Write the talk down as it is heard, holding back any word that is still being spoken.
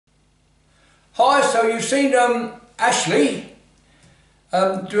Hi, so you've seen Ashley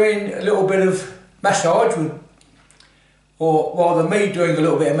doing a little bit of massage, or rather me doing a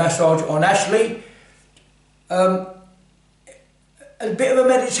little bit of massage on Ashley. A bit of a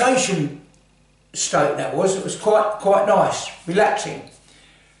meditation state that was. It was quite nice, relaxing.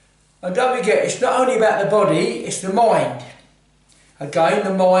 And don't forget, it's not only about the body, it's the mind. Again,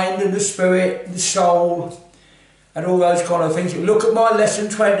 the mind and the spirit, and the soul, and all those kind of things. Look at my lesson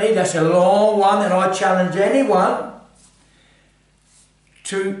 20, that's a long one, and I challenge anyone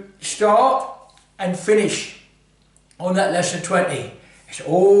to start and finish on that lesson 20. It's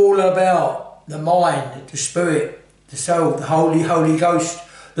all about the mind, the spirit, the soul, the Holy Ghost,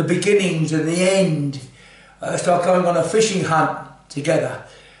 the beginnings and the end. It's like going on a fishing hunt together.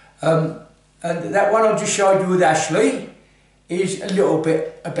 And that one I just showed you with Ashley is a little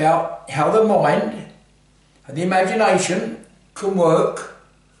bit about how the mind and the imagination can work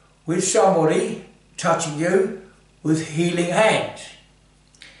with somebody touching you with healing hands.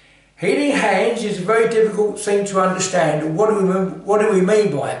 Healing hands is a very difficult thing to understand. What do we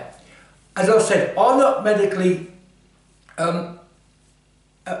mean by it? As I said, I'm not medically a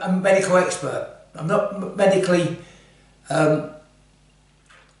medical expert. I'm not medically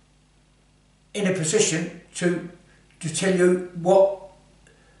in a position to tell you what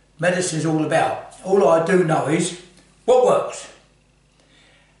medicine is all about. All I do know is what works.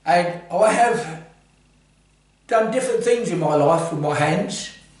 And I have done different things in my life with my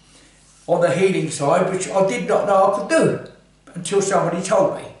hands on the healing side, which I did not know I could do until somebody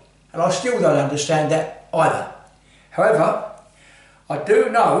told me. And I still don't understand that either. However, I do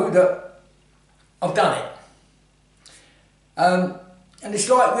know that I've done it. And it's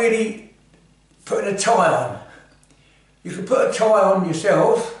like really putting a tie on. You can put a tie on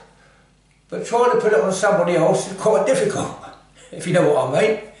yourself, but trying to put it on somebody else is quite difficult, if you know what I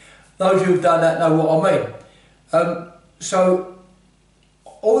mean. Those who've done that know what I mean. So,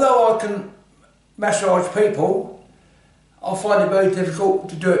 although I can massage people, I find it very difficult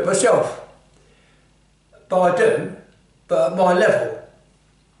to do it myself. But I do, but at my level.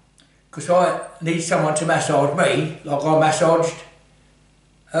 Because I need someone to massage me, like I massaged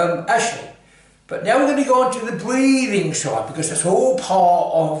Ashley. But now we're going to go on to the breathing side, because that's all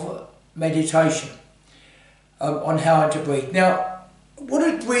part of meditation, on how to breathe. Now, what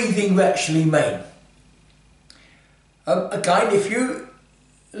does breathing actually mean? Again, if you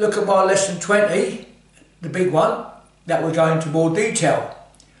look at my lesson 20, the big one, that will go into more detail.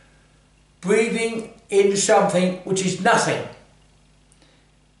 Breathing in something which is nothing.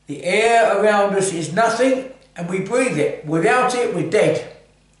 The air around us is nothing, and we breathe it. Without it, we're dead.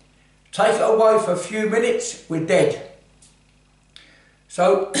 Take it away for a few minutes, we're dead.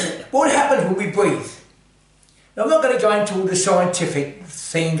 So, what happens when we breathe? Now, I'm not going to go into all the scientific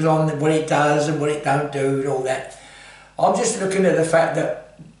things on what it does and what it don't do and all that. I'm just looking at the fact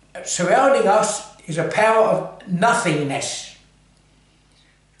that surrounding us is a power of nothingness.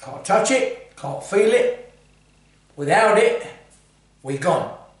 Can't touch it, can't feel it. Without it, we're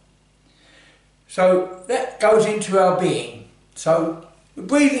gone. So that goes into our being. So we're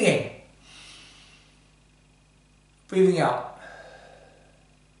breathing in, breathing out.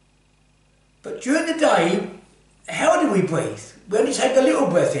 But during the day, how do we breathe? We only take a little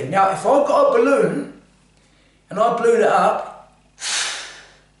breath in. Now, if I've got a balloon and I blew it up,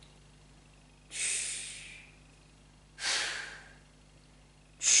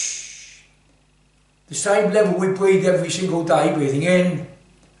 the same level we breathe every single day, breathing in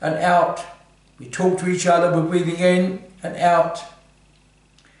and out. We talk to each other, we're breathing in and out.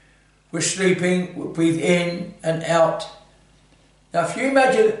 We're sleeping, we breathe in and out. Now, if you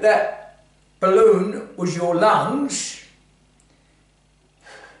imagine that balloon was your lungs,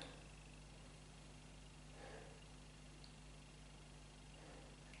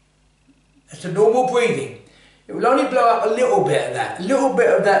 that's the normal breathing. It will only blow up a little bit of that. A little bit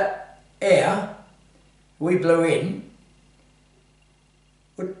of that air we blow in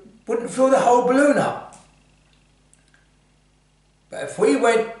wouldn't fill the whole balloon up. But if we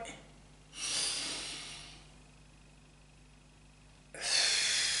went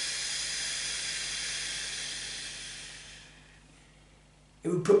it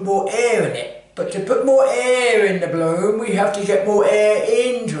would put more air in it. But to put more air in the balloon, we have to get more air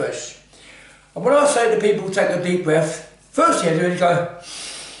into us. And when I say to people take a deep breath, first thing I do is go,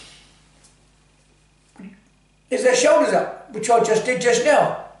 is their shoulders up, which I just did just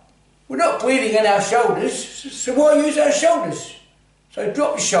now. We're not breathing in our shoulders, so why use our shoulders? So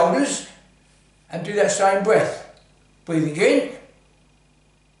drop your shoulders and do that same breath. Breathing in,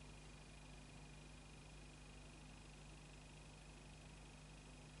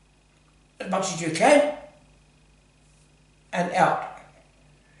 as much as you can, and out.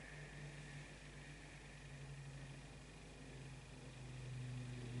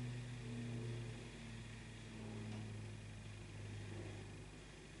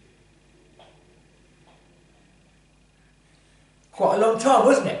 Quite a long time,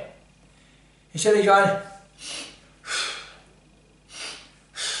 wasn't it? Instead of going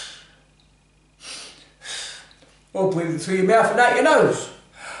or breathing through your mouth and out your nose.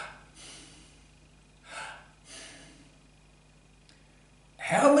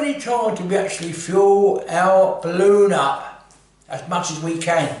 How many times do we actually fill our balloon up as much as we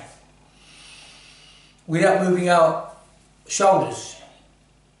can without moving our shoulders?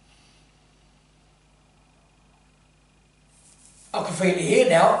 I can feel it here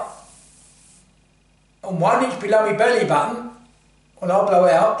now, on 1 inch below my belly button, when I blow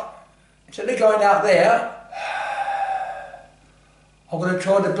out. Instead of going out there, I'm going to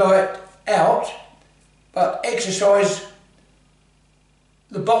try to blow it out, but exercise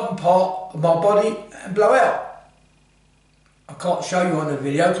the bottom part of my body and blow out. I can't show you on the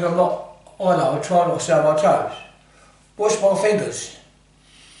video because I'm not, I know, I'm trying not to stay on my toes. Watch my fingers.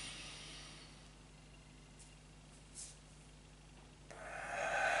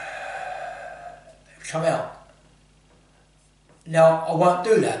 Come out. Now I won't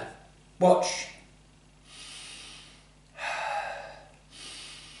do that. Watch.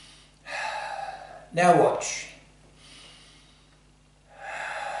 Now watch.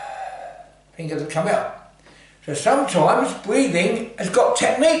 Fingers will come out. So sometimes breathing has got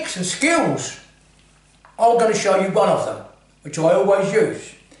techniques and skills. I'm going to show you one of them, which I always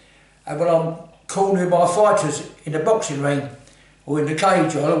use. And when I'm cornering my fighters in the boxing ring or in the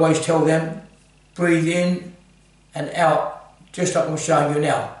cage, I'll always tell them, breathe in and out, just like I'm showing you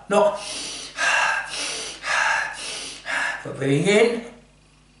now. Not but breathing in,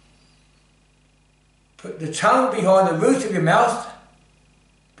 put the tongue behind the roof of your mouth,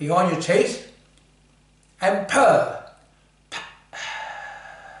 behind your teeth, and purr.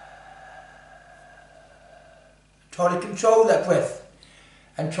 Try to control that breath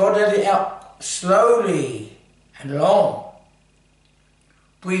and try to let it out slowly and long.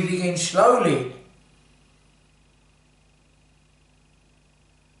 Breathing in slowly.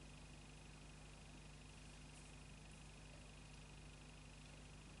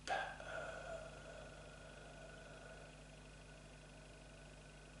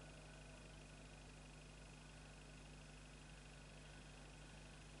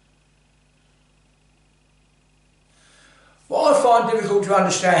 What I find difficult to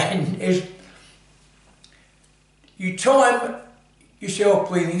understand is you time yourself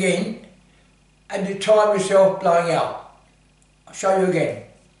breathing in and you time yourself blowing out. I'll show you again.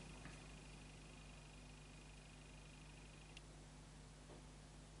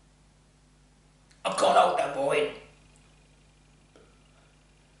 I can't hold that boy in.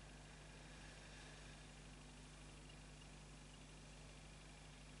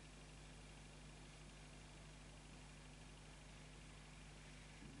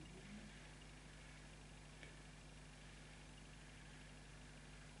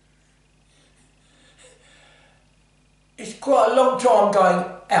 It's quite a long time going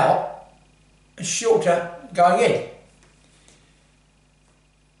out and shorter going in.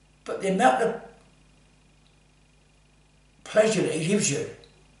 But the amount of pleasure that it gives you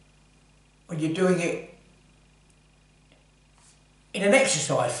when you're doing it in an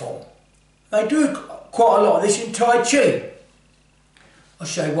exercise form. They do quite a lot of this in Tai Chi. I'll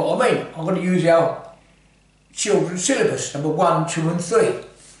show you what I mean. I'm going to use our children's syllabus, number 1, 2 and 3.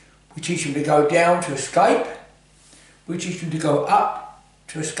 We teach them to go down to escape. We teach them to go up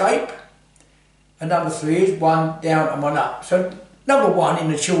to escape. And number 3 is 1 down and 1 up. So number 1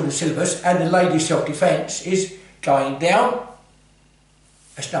 in the children's syllabus and the ladies' self-defence is going down.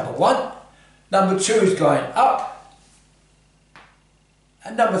 That's number 1. Number 2 is going up.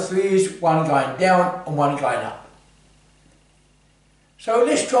 And number 3 is 1 going down and 1 going up. So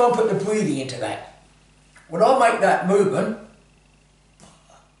let's try and put the breathing into that. When I make that movement,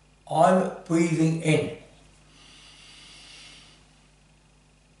 I'm breathing in.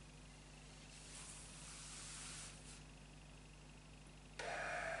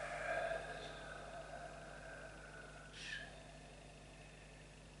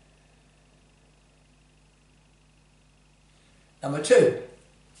 Number 2.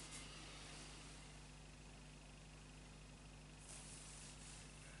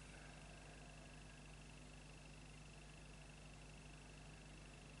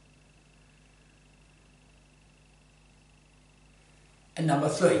 And number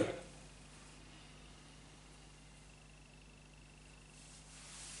 3.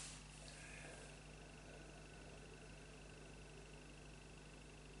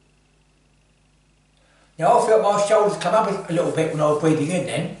 Now I felt my shoulders come up a little bit when I was breathing in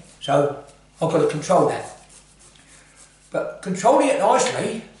then, so I've got to control that. But controlling it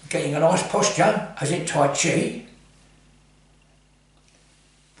nicely, getting a nice posture, as in Tai Chi.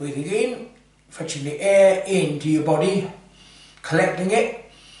 Breathing in, fetching the air into your body, collecting it.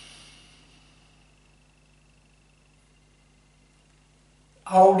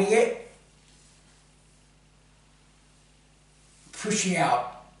 Holding it. Pushing out.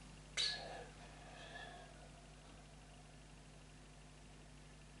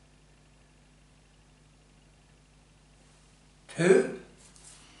 2,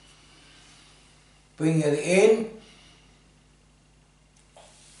 bring it in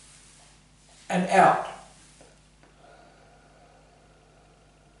and out.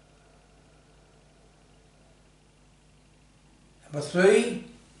 Number 3,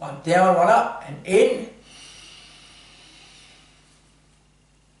 1 down, 1 up and in.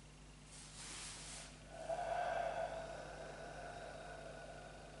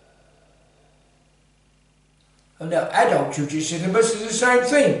 And now adult jiu-jitsu syllabus is the same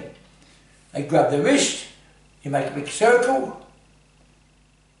thing. They grab the wrist, you make a big circle,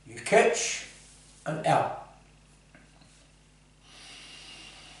 you catch and out.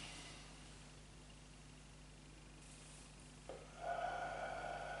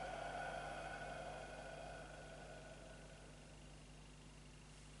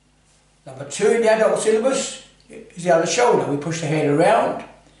 Number 2 in the adult syllabus is the other shoulder. We push the head around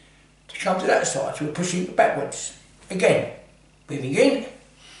to come to that side, so we're pushing backwards. Again, breathing in.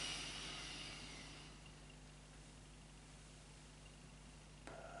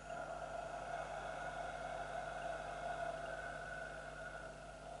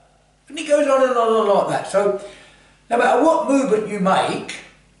 And it goes on and on like that. So, no matter what movement you make,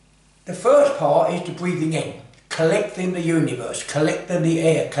 the first part is the breathing in, collecting the universe, collecting the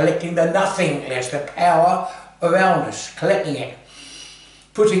air, collecting the nothingness, the power around us, collecting it,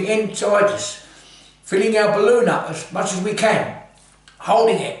 putting inside us, filling our balloon up as much as we can,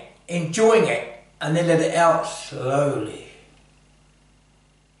 holding it, enjoying it, and then let it out slowly.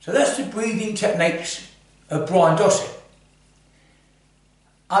 So that's the breathing techniques of Brian Dossett.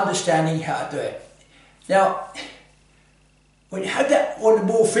 Understanding how to do it. Now, when you have that on the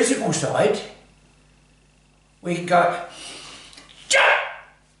more physical side, we can go,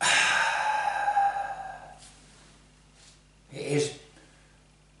 it is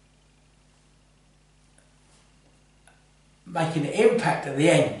making an impact at the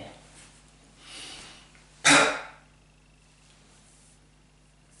end.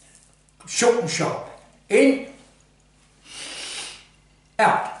 Short and sharp. In,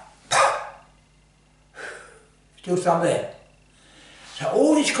 out. Still some there. So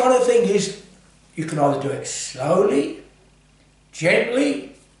all this kind of thing is, you can either do it slowly,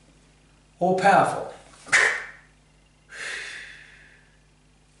 gently, or powerful.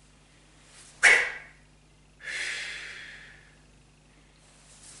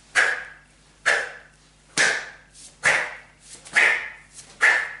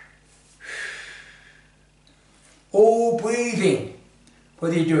 All breathing,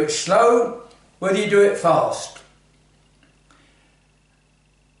 whether you do it slow, whether you do it fast.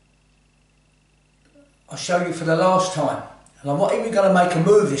 I'll show you for the last time, and I'm not even going to make a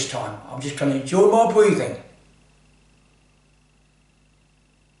move this time, I'm just going to enjoy my breathing.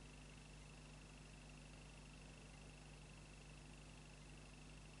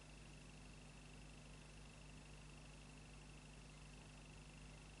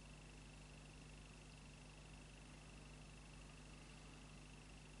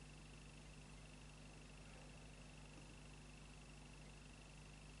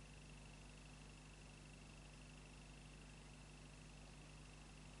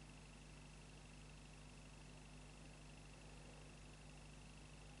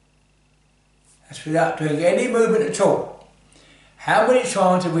 That's without doing any movement at all. How many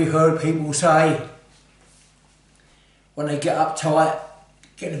times have we heard people say, when they get uptight,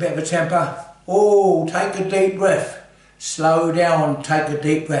 get in a bit of a temper, oh, take a deep breath, slow down, take a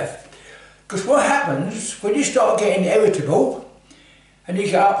deep breath. Because what happens, when you start getting irritable, and you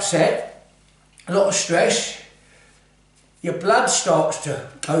get upset, a lot of stress, your blood starts to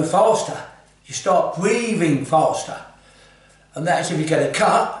go faster. You start breathing faster. And that's if you get a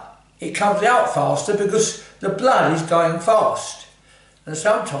cut, it comes out faster because the blood is going fast. And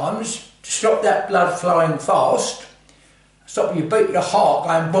sometimes, to stop that blood flowing fast, stop you beat your heart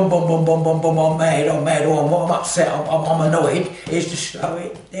going boom, boom, boom, boom, boom, boom, I'm mad, or I'm upset, I'm annoyed, is to slow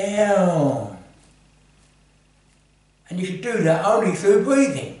it down. And you can do that only through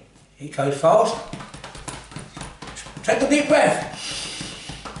breathing. It goes fast. Take a deep breath.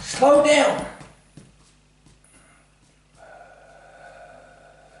 Slow down.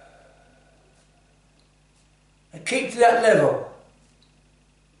 Keep to that level.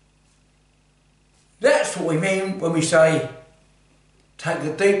 That's what we mean when we say, take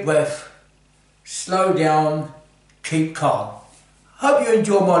a deep breath, slow down, keep calm. Hope you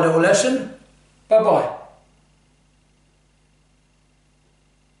enjoyed my little lesson. Bye bye.